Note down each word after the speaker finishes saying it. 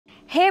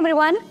Hey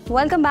everyone,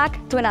 welcome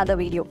back to another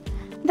video.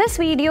 This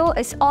video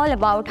is all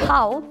about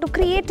how to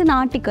create an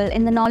article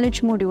in the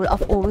knowledge module of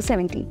Odoo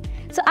 17.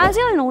 So as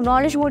you all know,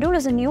 knowledge module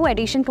is a new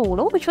addition to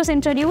Odoo which was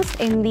introduced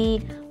in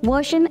the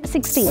version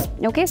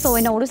 16. Okay, so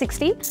in Odoo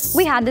 16,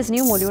 we had this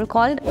new module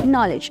called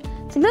knowledge.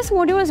 So this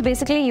module is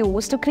basically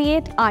used to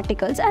create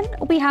articles and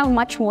we have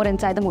much more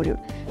inside the module.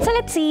 So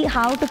let's see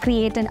how to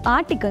create an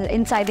article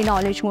inside the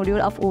knowledge module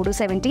of Odoo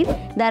 17.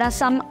 There are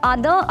some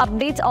other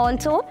updates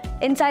also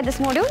inside this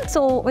module.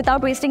 So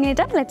without wasting any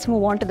time, let's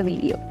move on to the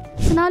video.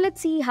 So now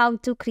let's see how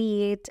to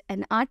create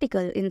an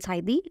article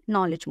inside the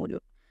knowledge module.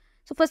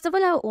 So first of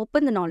all, I'll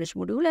open the knowledge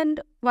module,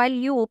 and while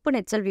you open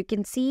itself, you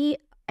can see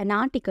an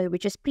article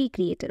which is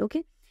pre-created,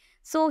 okay?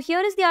 So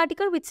here is the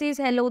article which says,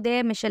 hello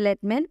there, Michelle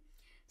Edmond.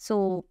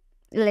 So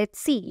let's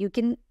see, you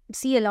can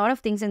see a lot of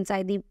things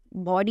inside the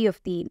body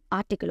of the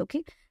article,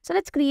 okay? So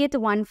let's create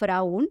one for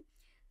our own.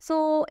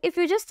 So if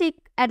you just take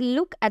a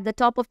look at the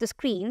top of the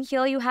screen,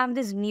 here you have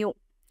this new.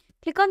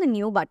 Click on the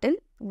new button,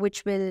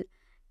 which will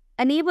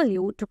enable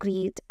you to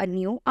create a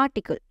new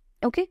article,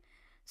 okay?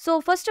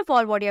 So first of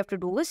all, what you have to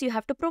do is you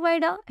have to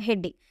provide a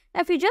heading.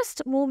 Now, if you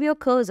just move your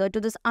cursor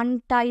to this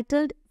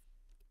untitled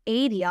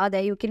area,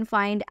 there you can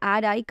find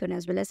add icon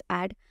as well as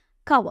add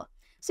cover.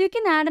 So you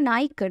can add an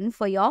icon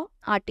for your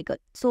article.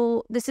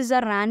 So this is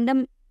a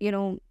random,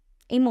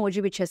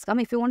 emoji which has come.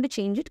 If you want to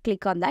change it,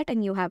 click on that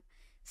and you have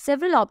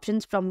several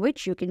options from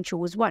which you can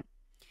choose one.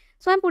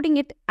 So I'm putting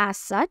it as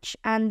such,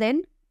 and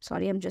then,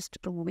 sorry, I'm just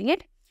removing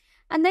it.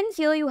 And then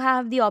here you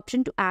have the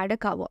option to add a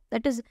cover.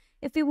 That is,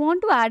 if you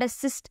want to add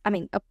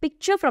a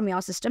picture from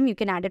your system, you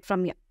can add it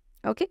from here.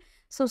 Okay.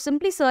 So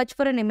simply search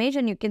for an image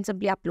and you can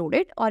simply upload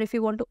it. Or if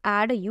you want to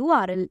add a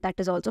URL, that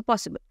is also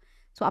possible.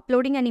 So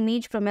uploading an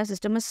image from your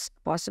system is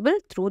possible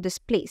through this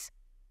place.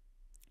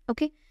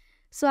 Okay.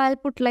 So I'll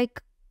put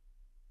like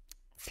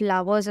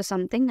flowers or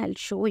something. I'll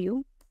show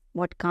you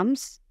what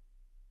comes.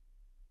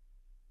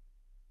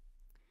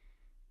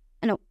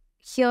 No,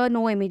 here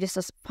no images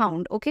are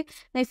found. Okay.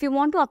 Now if you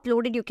want to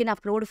upload it, you can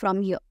upload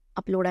from here.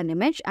 Upload an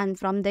image, and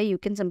from there you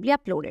can simply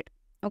upload it.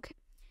 Okay.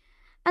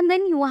 And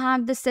then you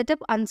have the setup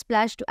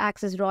Unsplash to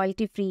access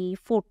royalty-free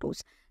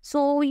photos.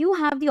 So you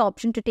have the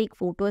option to take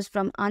photos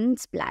from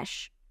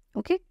Unsplash.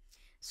 Okay.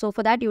 So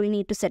for that you will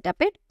need to set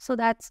up it. So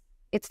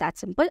it's that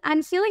simple.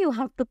 And here you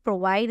have to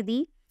provide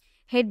the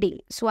heading.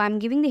 So I'm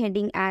giving the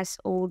heading as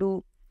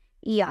Odoo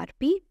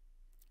ERP.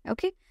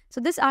 Okay. So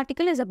this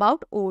article is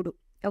about Odoo.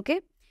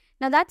 Okay.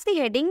 Now that's the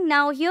heading.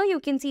 Now here you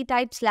can see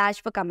type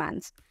 / for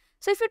commands.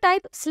 So if you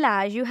type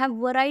 /, you have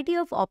variety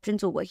of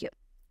options over here.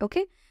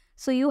 Okay.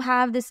 So you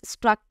have this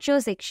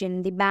structure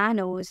section, the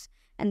banners,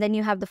 and then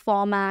you have the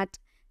format,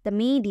 the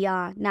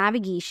media,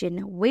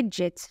 navigation,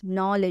 widgets,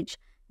 knowledge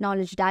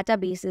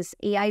databases,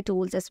 AI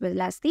tools, as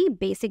well as the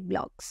basic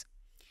blogs.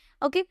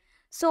 Okay.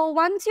 So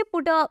once you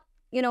put a,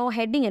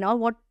 heading and all,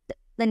 what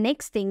the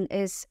next thing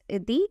is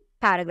the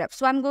paragraph.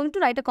 So I'm going to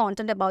write a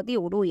content about the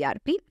Odoo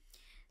ERP.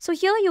 So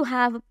here you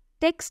have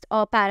text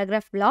or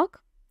paragraph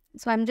block.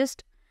 So I'm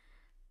just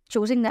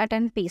choosing that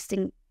and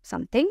pasting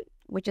something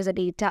which is a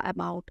data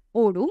about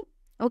Odoo.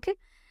 Okay.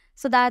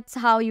 So that's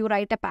how you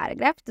write a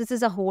paragraph. This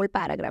is a whole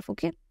paragraph.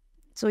 Okay.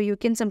 So you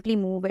can simply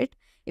move it.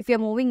 If you're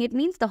moving it,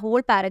 means the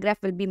whole paragraph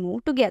will be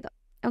moved together.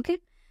 Okay.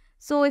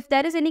 So if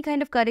there is any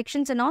kind of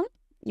corrections and all,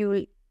 you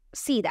will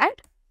see that.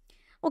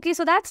 Okay.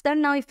 So that's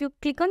done. Now if you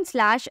click on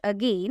 /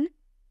 again,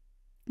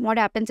 what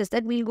happens is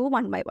that we'll go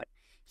one by one.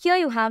 Here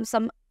you have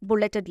some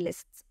bulleted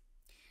lists.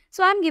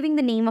 So I'm giving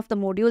the name of the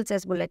modules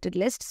as bulleted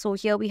list. So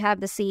here we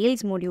have the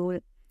sales module,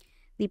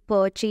 the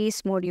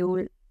purchase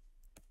module,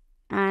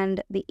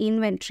 and the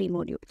inventory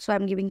module. So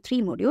I'm giving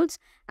 3 modules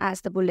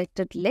as the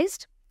bulleted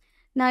list.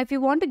 Now if you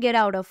want to get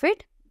out of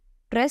it,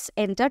 press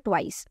enter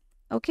twice.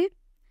 Okay.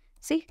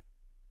 See?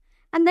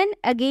 And then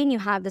again you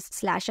have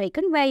this /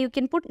 icon where you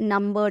can put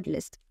numbered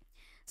list.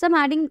 So I'm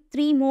adding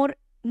 3 more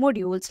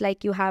modules,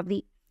 like you have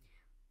the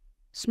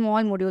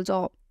small modules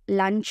or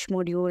lunch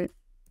module,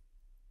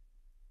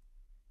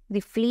 the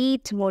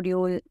fleet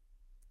module,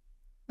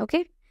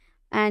 okay,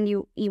 and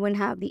you even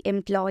have the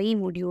employee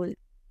module.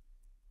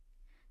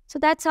 So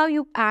that's how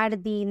you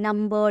add the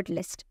numbered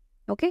list,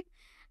 okay.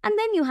 And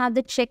then you have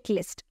the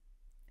checklist,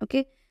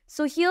 okay.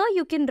 So here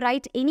you can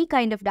write any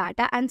kind of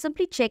data and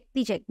simply check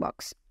the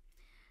checkbox.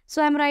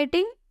 So I'm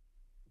writing,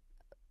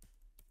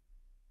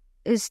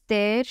 is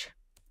there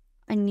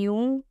a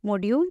new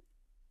module?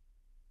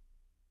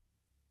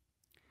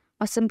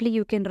 Or simply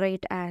you can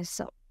write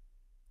as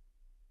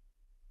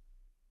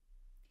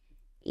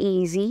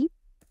easy,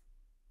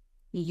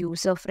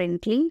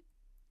 user-friendly.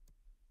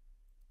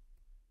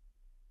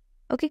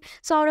 Okay,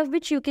 so out of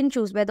which you can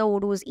choose whether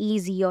Odoo is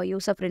easy or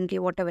user-friendly,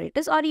 whatever it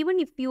is. Or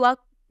even if you are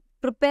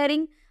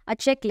preparing a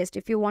checklist,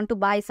 if you want to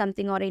buy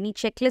something or any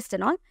checklist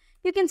and all,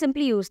 you can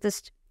simply use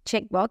this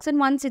checkbox. And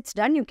once it's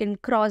done, you can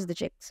cross the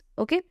checks.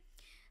 Okay,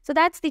 so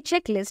that's the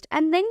checklist.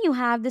 And then you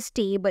have this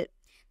table.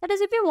 That is,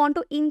 if you want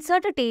to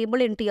insert a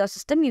table into your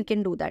system, you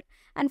can do that.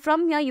 And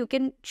from here, you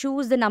can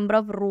choose the number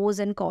of rows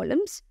and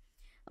columns.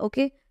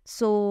 Okay,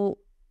 so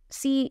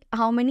see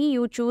how many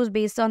you choose.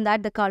 Based on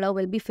that, the color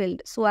will be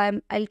filled. So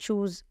I'll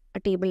choose a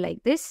table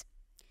like this.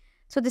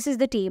 So this is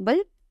the table.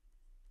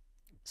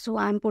 So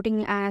I'm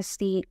putting as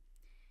the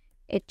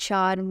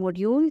HR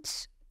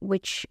modules,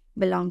 which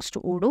belongs to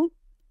Odoo.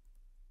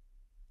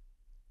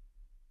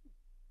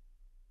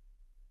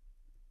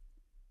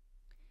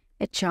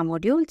 HR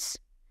modules.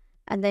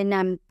 And then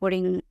I'm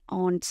putting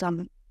on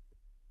some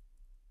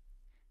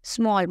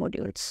small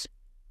modules.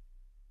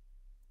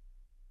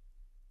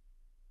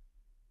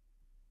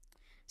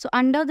 So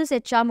under this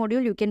HR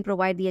module, you can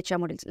provide the HR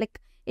modules.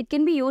 Like it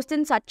can be used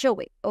in such a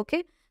way.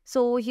 Okay.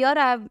 So here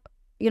I've,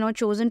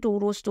 chosen 2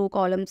 rows, 2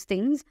 columns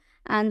things,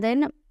 and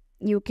then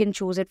you can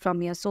choose it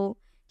from here. So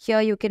here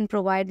you can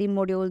provide the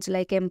modules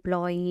like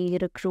employee,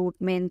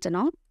 recruitment and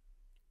all.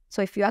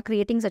 So if you are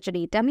creating such a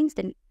data means,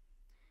 then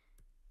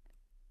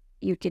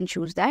you can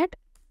choose that.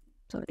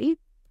 Sorry.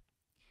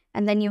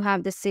 And then you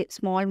have this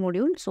small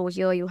module. So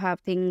here you have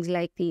things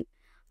like the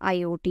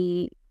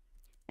IoT,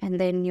 and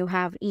then you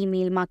have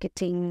email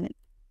marketing,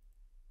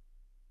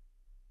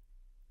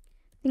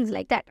 things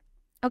like that.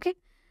 Okay.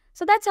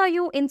 So that's how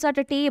you insert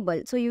a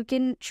table. So you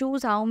can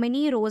choose how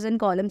many rows and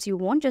columns you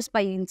want just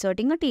by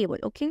inserting a table.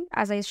 Okay.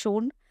 As I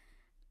showed,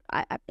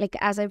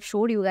 as I've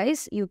showed you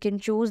guys, you can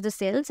choose the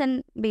cells,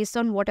 and based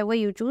on whatever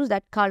you choose,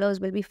 that colors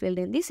will be filled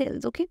in the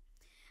cells. Okay.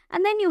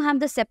 And then you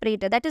have the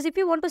separator. That is if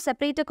you want to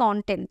separate a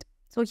content.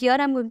 So here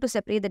I'm going to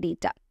separate the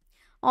data.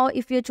 Or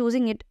if you're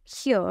choosing it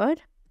here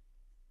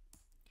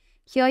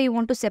you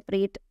want to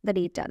separate the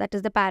data. That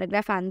is the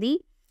paragraph and the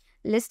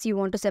list you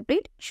want to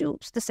separate.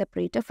 Choose the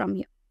separator from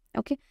here.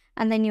 Okay.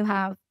 And then you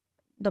have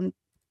the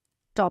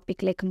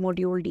topic like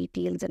module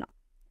details and all.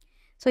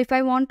 So if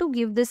I want to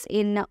give this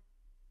in,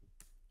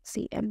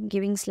 see, I'm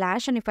giving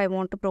slash, and if I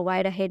want to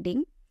provide a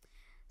heading,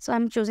 so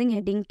I'm choosing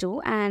heading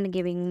 2 and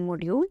giving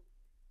module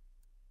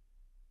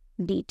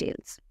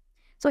details.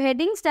 So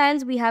heading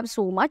styles, we have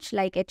so much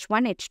like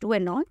H1, H2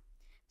 and all.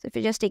 So if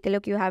you just take a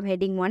look, you have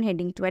heading 1,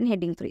 heading 2 and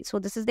heading 3. So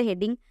this is the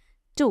heading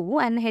 2,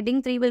 and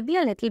heading 3 will be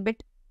a little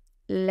bit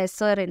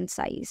lesser in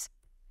size.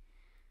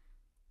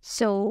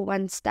 So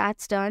once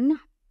that's done,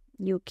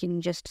 you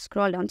can just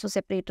scroll down. So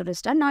separator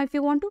is done. Now if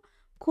you want to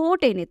quote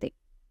anything,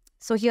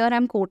 so here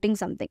I'm quoting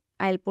something.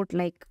 I'll put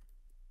like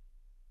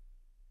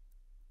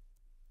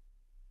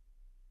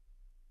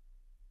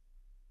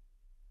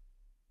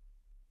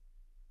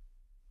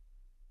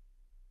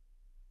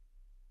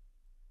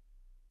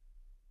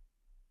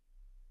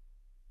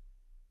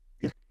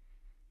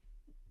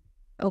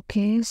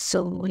okay,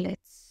 so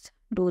let's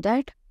do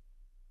that.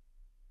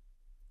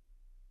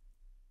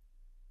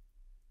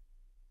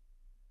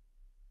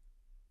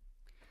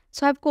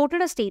 So I've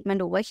quoted a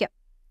statement over here.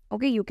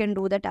 Okay, you can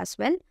do that as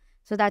well.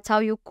 So that's how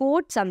you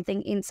quote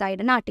something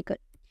inside an article.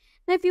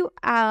 Now if you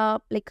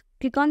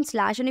click on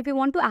slash, and if you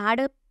want to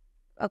add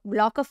a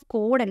block of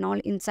code and all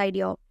inside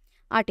your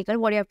article,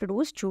 what you have to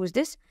do is choose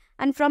this,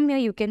 and from here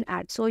you can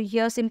add. So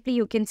here simply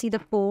you can see the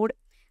code,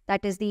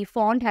 that is the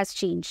font has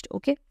changed.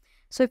 Okay,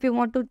 so if you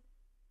want to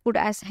put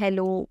as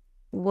hello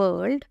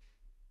world,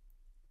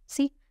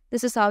 see,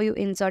 this is how you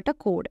insert a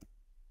code.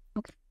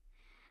 Okay.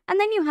 And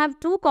then you have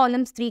 2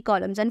 columns, 3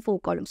 columns and 4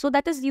 columns. So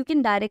that is, you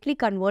can directly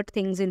convert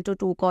things into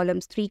 2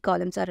 columns, 3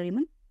 columns, or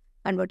even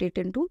convert it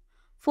into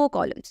 4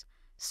 columns.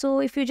 So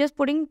if you're just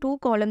putting 2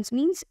 columns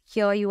means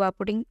here you are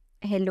putting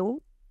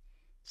hello,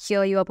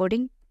 here you are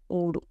putting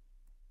Odoo.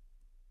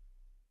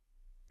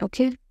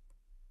 Okay.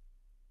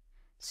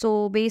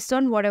 So based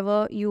on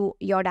whatever your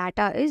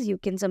data is, you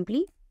can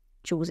simply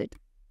choose it.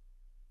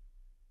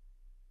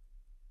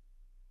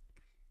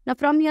 Now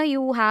from here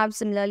you have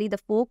similarly the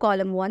 4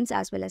 column ones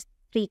as well as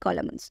 3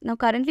 column ones. Now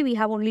currently we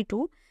have only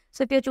 2.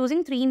 So if you're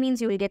choosing 3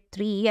 means you will get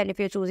 3, and if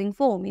you're choosing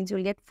 4 means you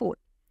will get 4.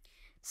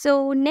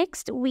 So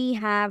next we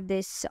have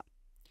this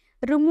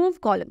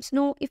remove columns.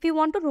 Now if you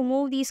want to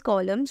remove these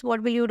columns,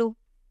 what will you do?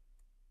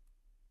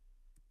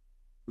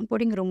 I'm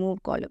putting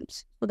remove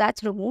columns. So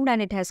that's removed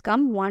and it has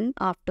come one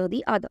after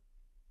the other.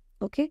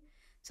 Okay.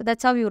 So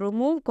that's how you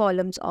remove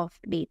columns of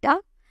data.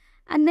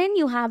 And then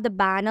you have the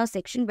banner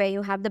section where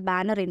you have the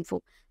banner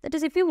info. That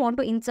is if you want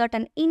to insert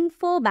an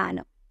info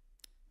banner.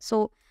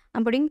 So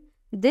I'm putting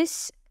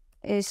this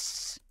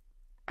is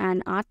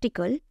an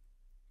article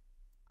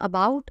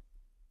about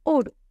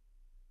Odoo.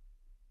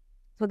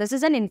 So this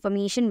is an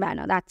information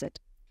banner. That's it.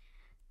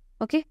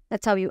 Okay.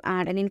 That's how you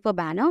add an info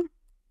banner.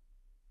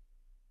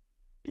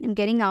 I'm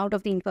getting out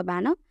of the info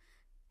banner.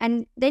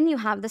 And then you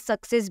have the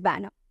success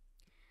banner.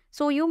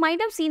 So you might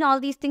have seen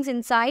all these things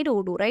inside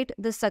Odoo, right?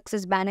 The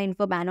success banner,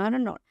 info banner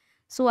and all.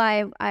 So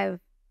I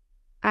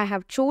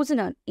have chosen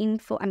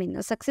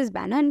a success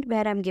banner, and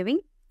where I'm giving,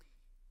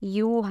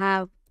 you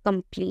have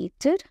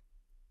completed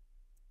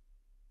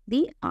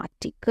the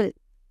article.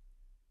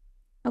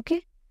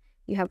 Okay.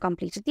 You have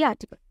completed the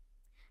article.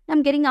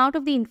 I'm getting out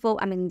of the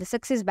the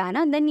success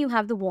banner, and then you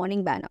have the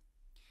warning banner.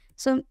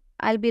 So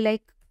I'll be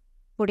like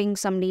putting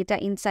some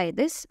data inside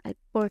this. I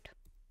put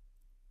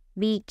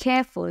be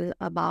careful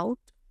about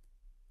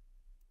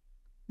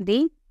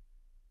the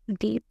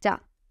data.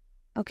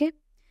 Okay.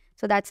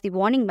 So that's the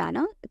warning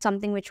banner. It's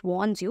something which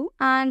warns you.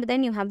 And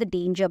then you have the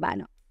danger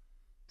banner.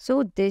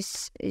 So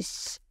this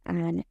is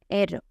an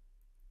error.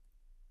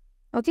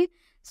 Okay.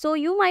 So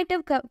you might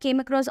have came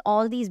across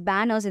all these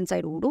banners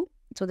inside Odoo.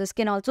 So this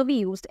can also be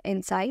used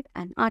inside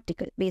an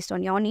article. Based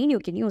on your need, you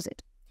can use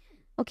it.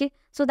 Okay.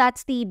 So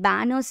that's the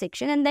banner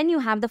section. And then you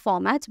have the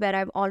formats where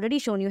I've already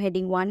shown you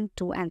heading 1,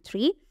 2, and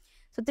 3.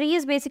 So 3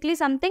 is basically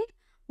something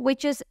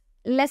which is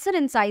lesser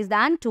in size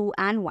than 2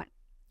 and 1.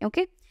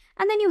 Okay.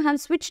 And then you have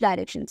switch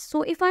directions.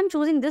 So if I'm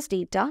choosing this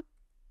data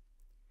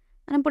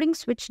and I'm putting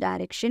switch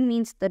direction,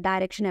 means the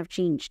direction I've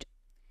changed.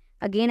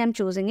 Again, I'm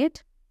choosing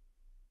it,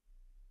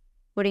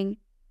 putting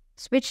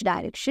switch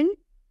direction,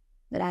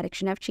 the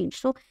direction I've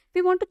changed. So if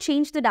you want to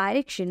change the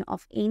direction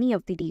of any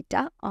of the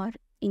data or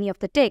any of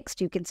the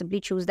text, you can simply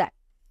choose that.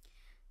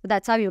 So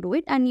that's how you do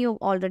it. And you've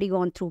already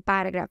gone through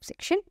paragraph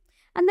section.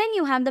 And then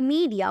you have the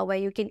media where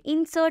you can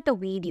insert a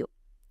video.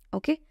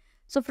 Okay.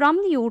 So from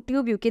the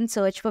YouTube, you can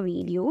search for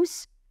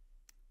videos.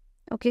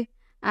 Okay.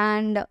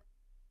 And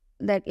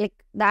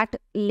that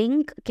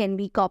link can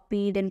be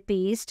copied and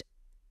pasted.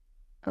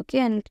 Okay.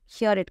 And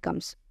here it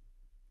comes.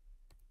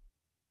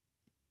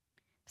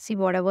 See,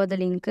 whatever the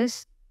link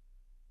is,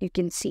 you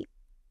can see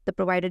the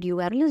provided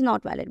URL is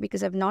not valid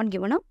because I've not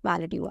given a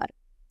valid URL.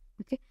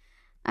 Okay.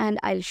 And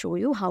I'll show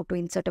you how to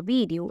insert a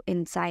video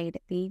inside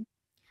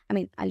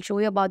I'll show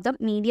you about the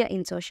media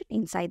insertion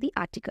inside the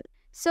article.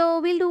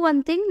 So we'll do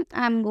one thing.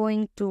 I'm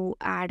going to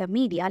add a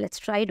media. Let's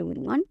try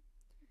doing one.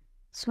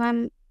 So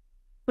I'm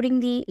putting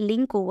the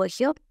link over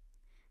here.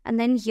 And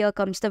then here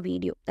comes the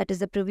video. That is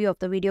the preview of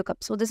the video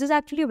cup. So this is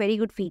actually a very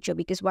good feature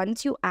because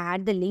once you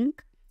add the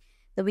link,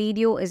 the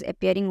video is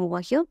appearing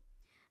over here.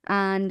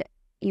 And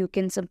you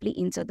can simply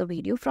insert the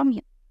video from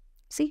here.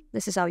 See,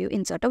 this is how you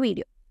insert a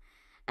video.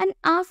 And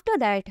after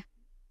that,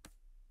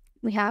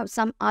 we have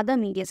some other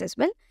medias as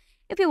well.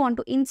 If you want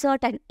to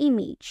insert an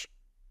image,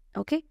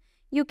 okay,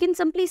 you can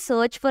simply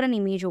search for an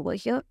image over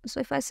here.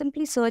 So if I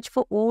simply search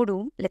for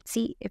Odoo, let's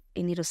see if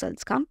any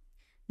results come.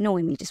 No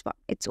images found.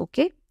 It's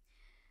okay.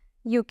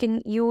 You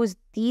can use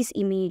these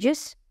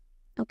images,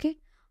 okay,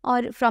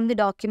 or from the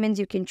documents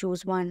you can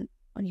choose one,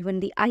 or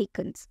even the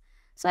icons.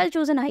 So I'll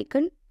choose an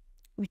icon,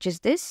 which is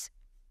this.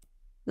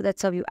 So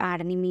that's how you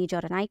add an image or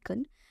an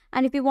icon.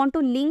 And if you want to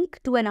link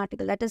to an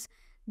article, that is,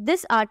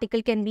 this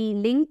article can be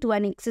linked to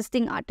an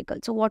existing article.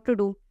 So what to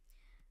do?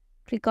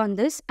 Click on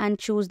this and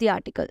choose the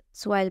article.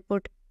 So I'll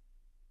put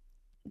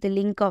the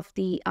link of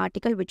the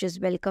article, which is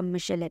Welcome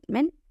Michelle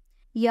Edman.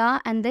 Yeah,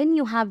 and then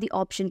you have the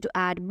option to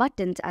add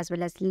buttons as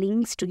well as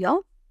links to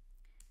your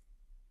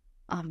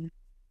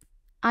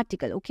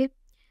article, okay?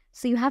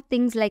 So you have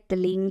things like the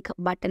link,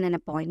 button, and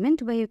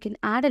appointment where you can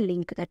add a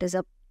link, that is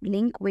a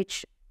link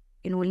which,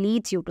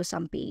 leads you to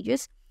some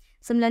pages.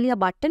 Similarly, a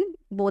button,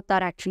 both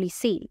are actually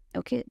same,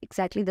 okay?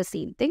 Exactly the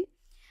same thing.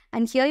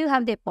 And here you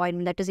have the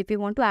appointment. That is, if you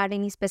want to add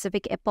any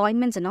specific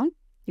appointments and all,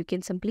 you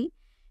can simply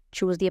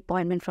choose the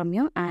appointment from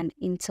here and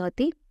insert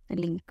the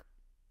link.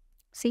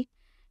 See,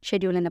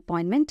 schedule an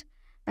appointment.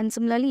 And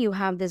similarly, you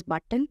have this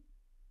button.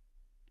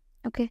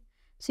 Okay,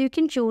 so you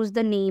can choose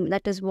the name.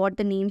 That is what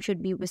the name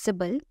should be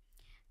visible.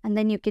 And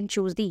then you can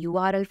choose the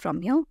URL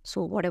from here.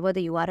 So whatever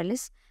the URL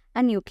is.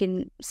 And you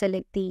can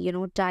select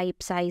the,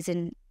 type, size,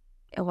 and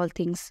all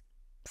things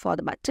for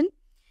the button.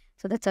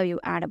 So that's how you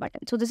add a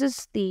button. So this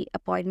is the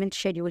appointment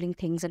scheduling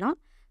things and all.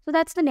 So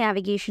that's the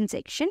navigation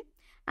section.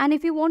 And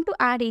if you want to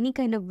add any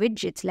kind of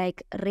widgets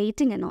like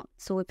rating and all.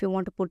 So if you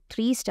want to put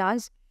 3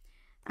 stars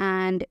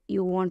and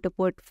you want to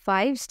put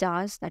 5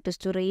 stars, that is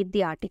to rate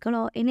the article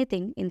or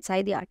anything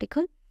inside the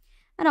article.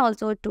 And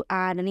also to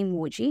add an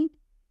emoji.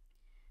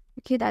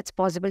 Okay, that's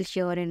possible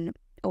here in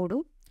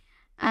Odoo.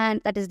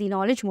 And that is the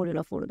knowledge module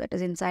of Odoo. That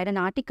is inside an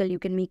article. You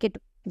can make it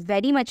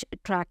very much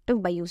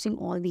attractive by using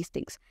all these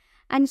things.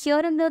 And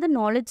here under the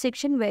knowledge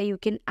section where you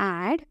can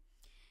add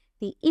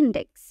the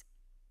index.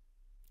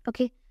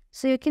 Okay,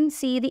 so you can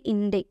see the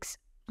index.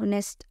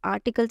 Nest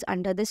articles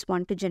under this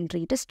one to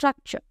generate a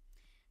structure.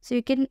 So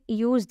you can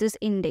use this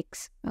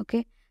index.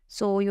 Okay,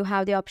 so you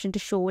have the option to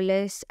show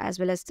list as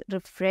well as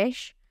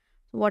refresh.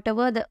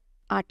 Whatever the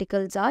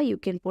articles are, you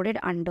can put it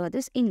under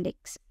this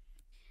index.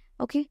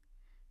 Okay,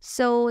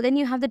 so then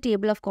you have the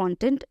table of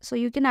content. So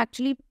you can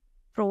actually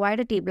provide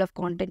a table of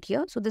content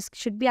here. So this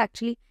should be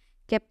actually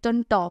kept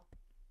on top.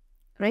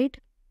 Right?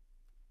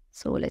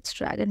 So let's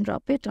drag and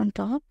drop it on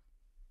top.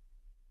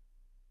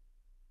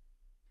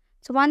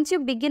 So once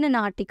you begin an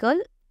article,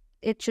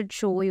 it should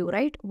show you,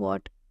 right,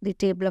 what the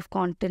table of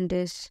content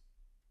is.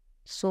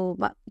 So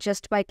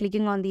just by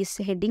clicking on these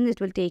headings,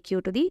 it will take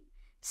you to the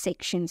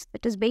sections.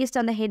 That is based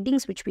on the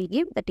headings which we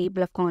give, the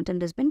table of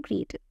content has been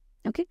created.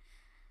 Okay.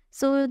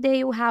 So there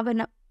you have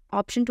an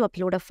option to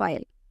upload a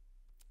file.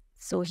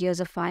 So here's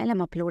a file,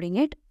 I'm uploading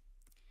it.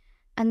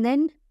 And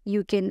then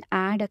you can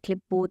add a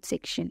clipboard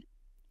section.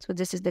 So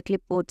this is the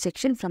clipboard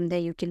section. From there,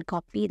 you can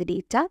copy the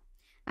data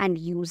and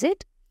use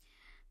it.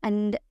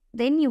 And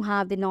then you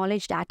have the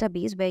knowledge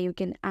database where you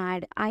can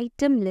add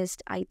item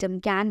list, item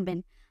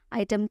Kanban,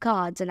 item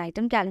cards, and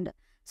item calendar.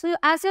 So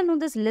as you know,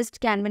 this list,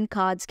 Kanban,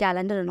 cards,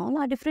 calendar and all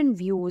are different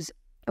views.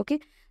 Okay.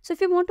 So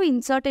if you want to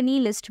insert any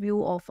list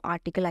view of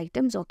article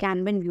items or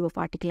Kanban view of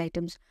article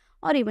items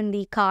or even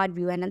the card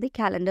view and the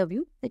calendar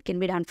view, that can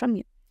be done from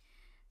here.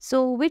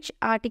 So which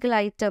article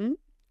item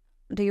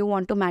do you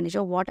want to manage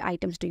or what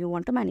items do you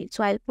want to manage?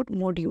 So I'll put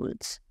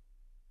modules.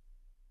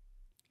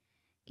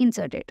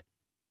 Insert it.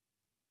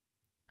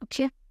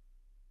 Okay.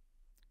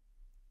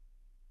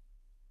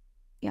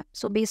 Yeah.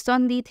 So based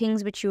on the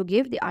things which you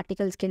give, the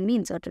articles can be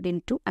inserted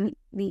into,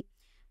 the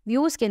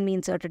views can be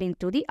inserted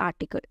into the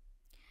article.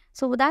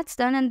 So that's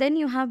done. And then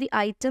you have the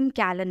item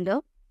calendar.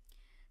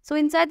 So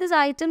inside this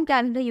item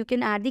calendar, you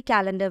can add the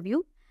calendar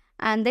view.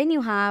 And then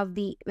you have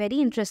the very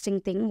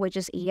interesting thing, which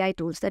is AI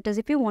tools. That is,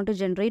 if you want to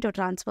generate or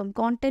transform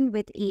content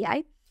with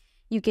AI,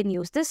 you can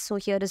use this. So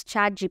here is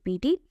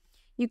ChatGPT.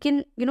 You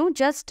can,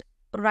 just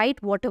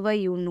write whatever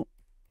you know.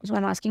 So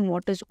I'm asking,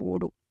 what is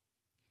Odoo?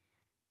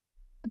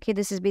 Okay,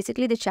 this is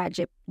basically the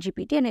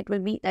ChatGPT, and it will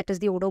be, that is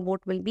the Odoo bot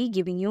will be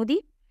giving you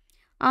the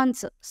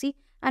answer. See,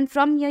 and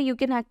from here, you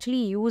can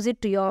actually use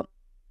it to your,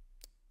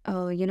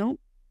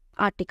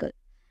 article.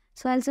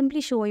 So I'll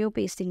simply show you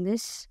pasting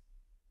this,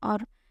 or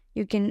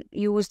you can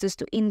use this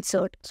to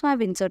insert. So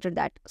I've inserted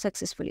that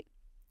successfully.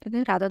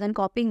 Okay, rather than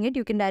copying it,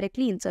 you can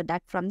directly insert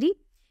that from the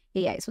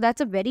AI. So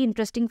that's a very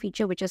interesting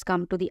feature which has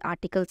come to the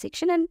article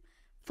section. And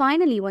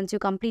finally, once you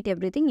complete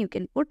everything, you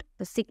can put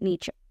the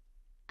signature.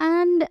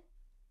 And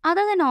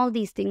other than all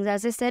these things,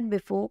 as I said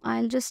before,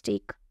 I'll just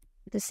take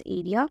this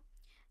area.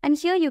 And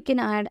here you can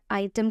add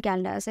item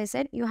calendar. As I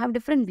said, you have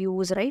different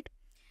views, right?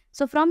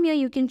 So from here,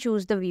 you can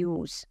choose the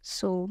views.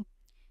 So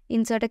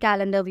insert a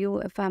calendar view.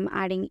 If I'm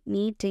adding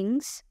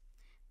meetings,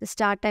 the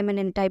start time and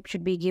end type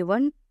should be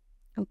given.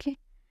 Okay.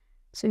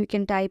 So you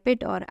can type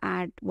it or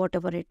add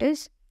whatever it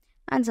is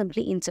and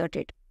simply insert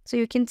it. So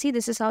you can see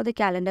this is how the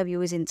calendar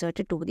view is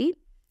inserted to the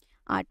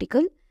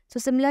article. So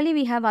similarly,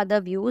 we have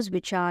other views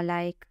which are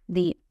like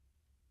the,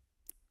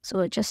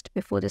 so just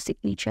before the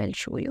signature, I'll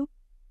show you.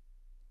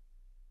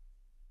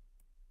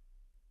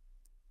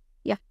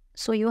 Yeah.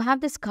 So you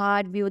have this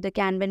card view, the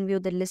Kanban view,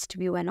 the list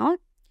view and all.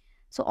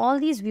 So all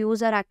these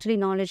views are actually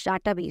knowledge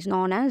database,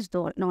 known as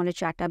the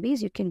knowledge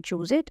database. You can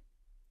choose it,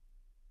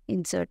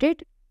 insert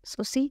it.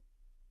 So see,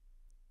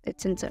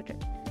 it's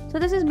inserted. So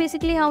this is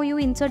basically how you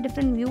insert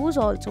different views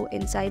also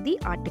inside the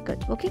article.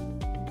 Okay.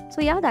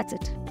 So yeah, that's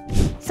it.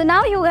 So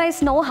now you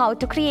guys know how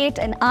to create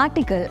an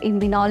article in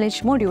the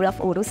knowledge module of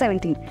Odoo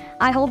 17.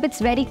 I hope it's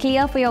very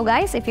clear for you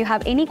guys. If you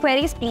have any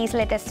queries, please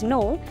let us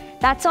know.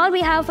 That's all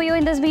we have for you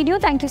in this video.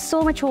 Thank you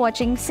so much for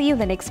watching. See you in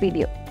the next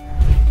video.